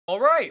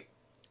Alright,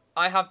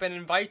 I have been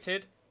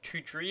invited to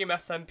Dream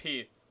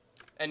SMP.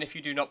 And if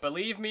you do not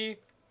believe me,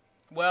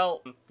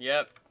 well,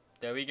 yep,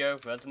 there we go.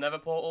 There's the Nether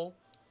portal.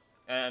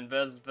 And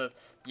there's the,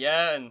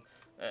 yeah,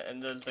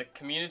 and there's the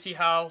community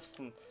house.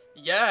 And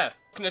yeah,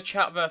 in the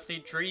chat there, see,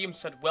 Dream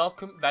said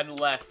welcome, then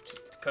left.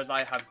 Because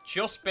I have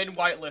just been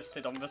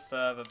whitelisted on the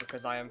server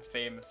because I am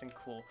famous and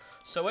cool.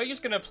 So we're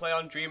just going to play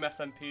on Dream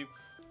SMP.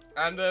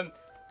 And,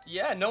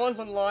 yeah, no one's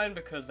online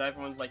because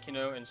everyone's, like, you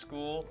know, in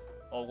school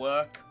or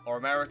work or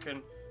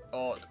American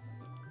or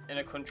in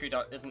a country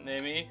that isn't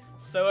near me.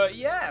 So,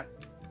 yeah,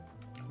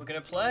 we're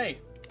going to play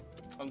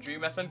on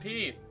Dream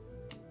SMP.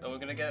 And we're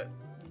going to get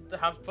to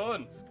have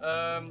fun.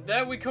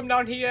 There we come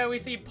down here, we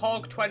see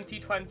Pog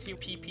 2020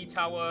 PP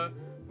Tower.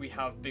 We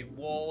have Big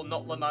Wall,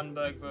 not Le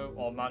Manberg though,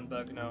 or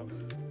Manberg now.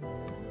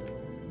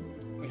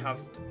 We have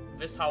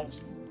this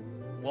house,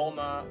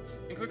 Walmart.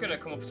 I think we're gonna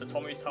come up to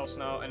Tommy's house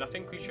now, and I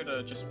think we should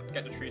just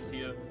get the trees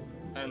here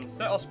and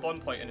set our spawn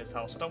point in his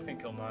house. I don't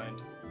think he'll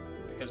mind,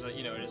 because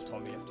you know, it is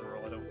Tommy after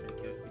all. I don't think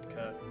he'd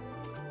care.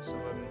 So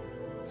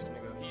just gonna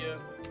go here.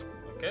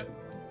 Okay.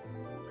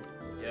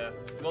 Yeah.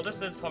 Well,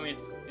 this is Tommy's,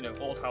 you know,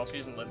 old house. He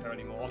doesn't live here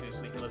anymore.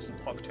 Obviously, he lives in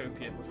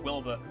Pogtopia with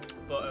Wilbur.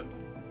 But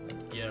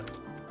yeah.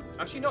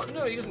 Actually, no,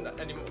 he doesn't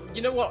anymore.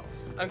 You know what?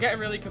 I'm getting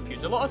really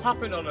confused. A lot has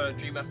happened on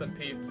Dream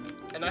SMP,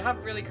 and I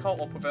haven't really caught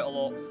up with it a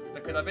lot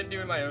because I've been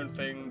doing my own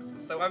things.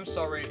 So I'm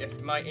sorry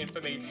if my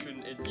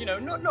information is, you know,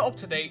 not up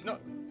to date, not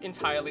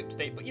entirely up to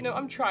date, but you know,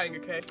 I'm trying.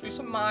 Okay, do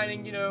some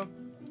mining, you know,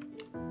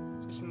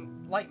 do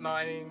some light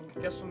mining,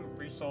 get some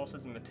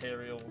resources and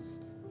materials,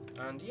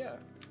 and yeah.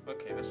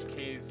 Okay, this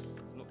cave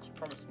looks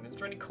promising. Is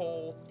there any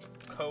coal?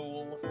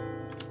 Coal?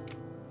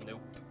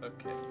 Nope.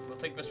 Okay, we'll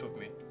take this with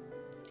me.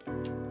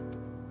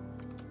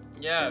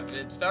 Yeah,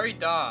 it's very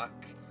dark.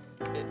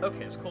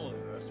 Okay, it's cool over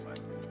there, that's fine.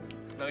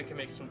 Now we can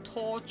make some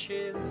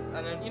torches,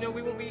 and then, you know,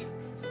 we won't be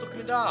stuck in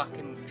the dark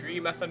in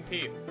Dream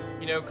SMP.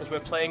 You know, because we're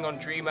playing on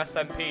Dream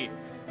SMP.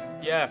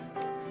 Yeah.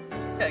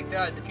 Yeah,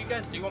 guys, if you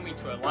guys do want me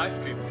to live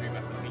stream Dream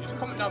SMP, just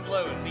comment down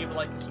below and leave a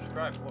like and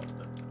subscribe. What's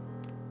that?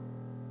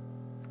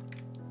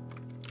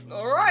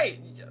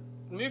 Alright,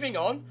 moving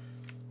on.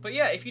 But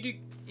yeah, if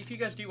you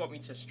guys do want me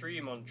to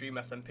stream on Dream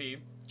SMP,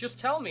 just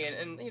tell me,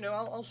 and you know,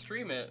 I'll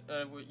stream it,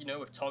 you know,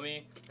 with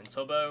Tommy, and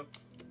Tubbo,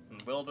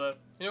 and Wilbur.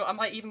 You know, I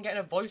might even get in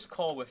a voice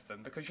call with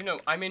them, because, you know,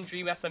 I'm in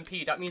Dream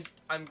SMP, that means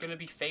I'm gonna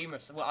be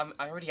famous. Well,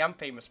 I already am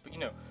famous, but, you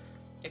know,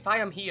 if I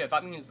am here,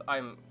 that means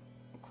I'm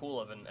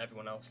cooler than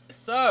everyone else.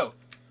 So,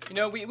 you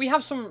know, we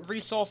have some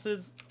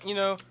resources, you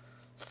know,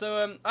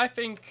 so, I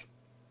think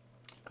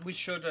we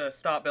should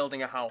start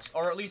building a house,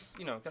 or at least,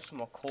 you know, get some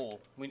more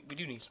coal. We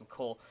do need some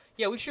coal.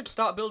 Yeah, we should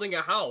start building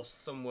a house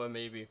somewhere,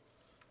 maybe.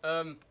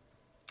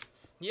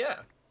 Yeah.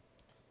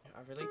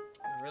 I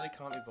really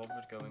can't be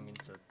bothered going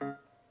into, like,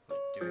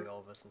 doing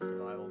all this in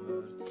survival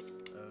mode.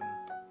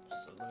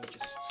 So let me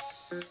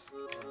just...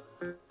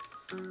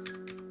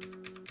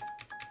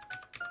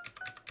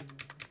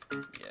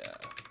 yeah.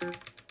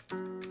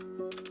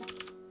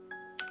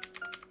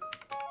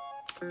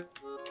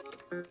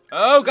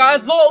 Oh,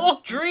 guys,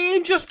 look,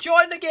 Dream just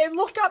joined the game.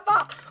 Look at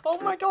that.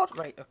 Oh my god.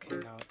 Right, okay,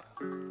 now.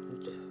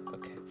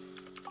 Okay.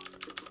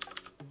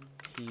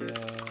 Here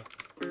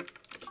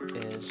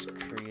is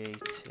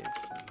creative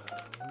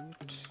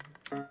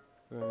mode.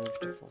 Remove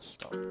the full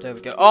stop. There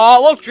we go.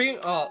 Oh, look, Dream.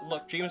 Oh,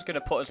 look, Dream's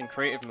gonna put us in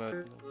creative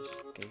mode.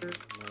 Game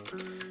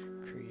mode.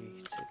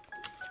 Creative.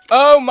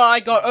 Oh my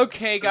god.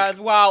 Okay, guys.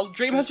 Wow,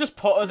 Dream has just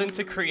put us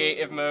into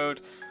creative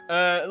mode.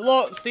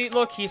 Look, see,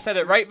 look, he said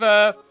it right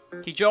there.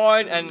 He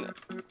joined, and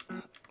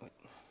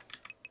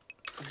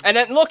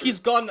then look, he's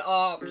gone.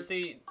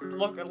 See,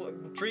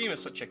 look, Dream is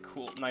such a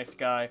cool, nice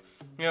guy.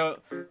 You know,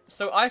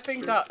 so I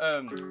think that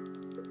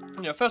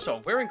you know, first of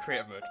all, we're in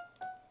creative mode.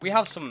 We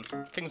have some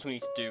things we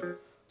need to do.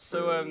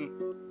 So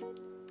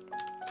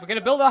we're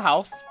gonna build our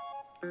house.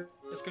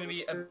 It's gonna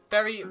be a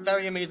very,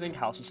 very amazing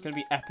house. It's gonna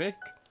be epic.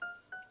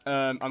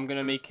 I'm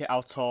gonna make it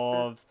out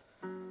of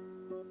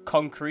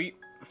concrete,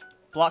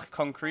 black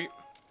concrete.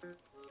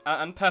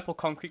 And purple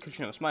concrete, because,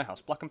 you know, it's my house.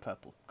 Black and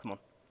purple. Come on.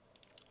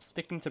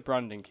 Sticking to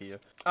branding here.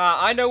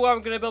 I know where I'm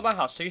going to build my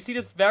house. So you see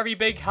this very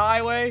big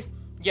highway?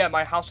 Yeah,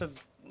 my house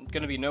is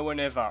going to be nowhere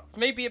near that.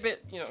 Maybe a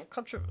bit, you know,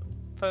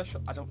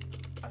 controversial. I don't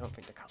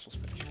think the castle's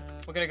finished.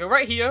 We're going to go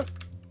right here.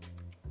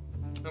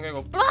 I'm going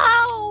to go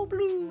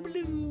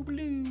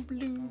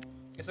blue.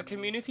 It's a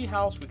community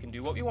house. We can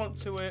do what we want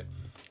to it.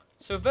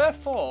 So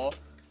therefore,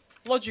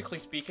 logically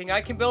speaking, I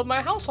can build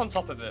my house on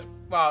top of it.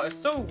 Wow, it's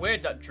so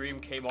weird that Dream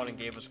came on and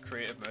gave us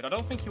creative mode. I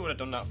don't think he would have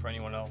done that for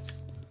anyone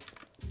else.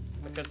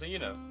 Because, you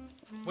know,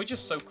 we're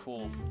just so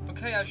cool.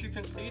 Okay, as you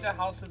can see, the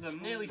house is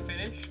nearly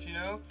finished, you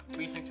know.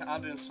 We need to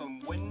add in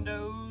some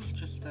windows,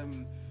 just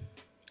some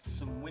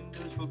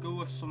windows. We'll go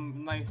with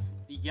some nice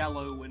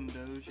yellow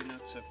windows, you know,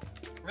 to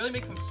really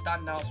make them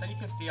stand out. So you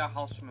can see our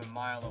house from a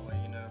mile away,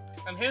 you know.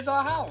 And here's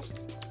our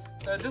house.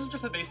 This is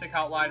just a basic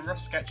outline, rough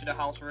sketch of the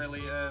house,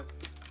 really.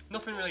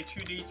 Nothing really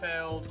too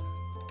detailed.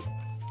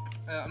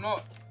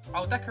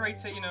 I'll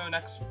decorate it, you know,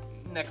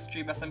 next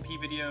Dream SMP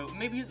video.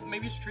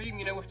 Maybe stream,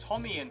 you know, with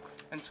Tommy and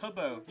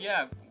Tubbo.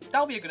 Yeah,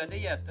 that'll be a good idea.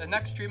 Yeah, the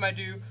next stream I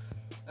do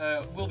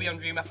will be on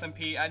Dream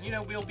SMP, and you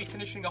know, we'll be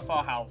finishing off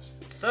our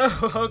house. So,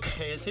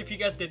 okay, so if you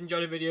guys did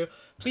enjoy the video,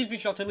 please be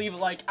sure to leave a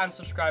like and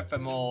subscribe for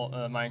more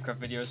Minecraft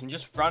videos and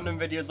just random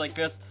videos like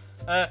this.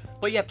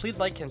 But yeah, please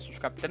like and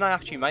subscribe. Then I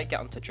actually might get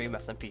onto Dream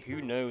SMP.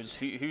 Who knows?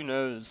 Who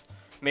knows?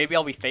 Maybe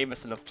I'll be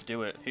famous enough to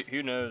do it.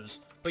 Who knows?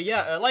 But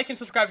yeah, like and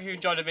subscribe if you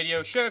enjoyed the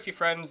video. Share with your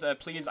friends.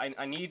 Please,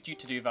 I need you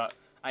to do that.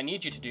 I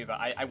need you to do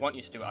that. I want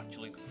you to do it,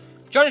 actually.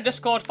 Join the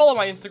Discord, follow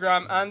my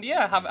Instagram, and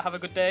yeah, have a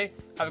good day.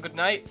 Have a good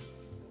night.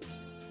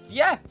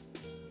 Yeah.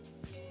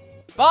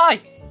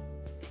 Bye.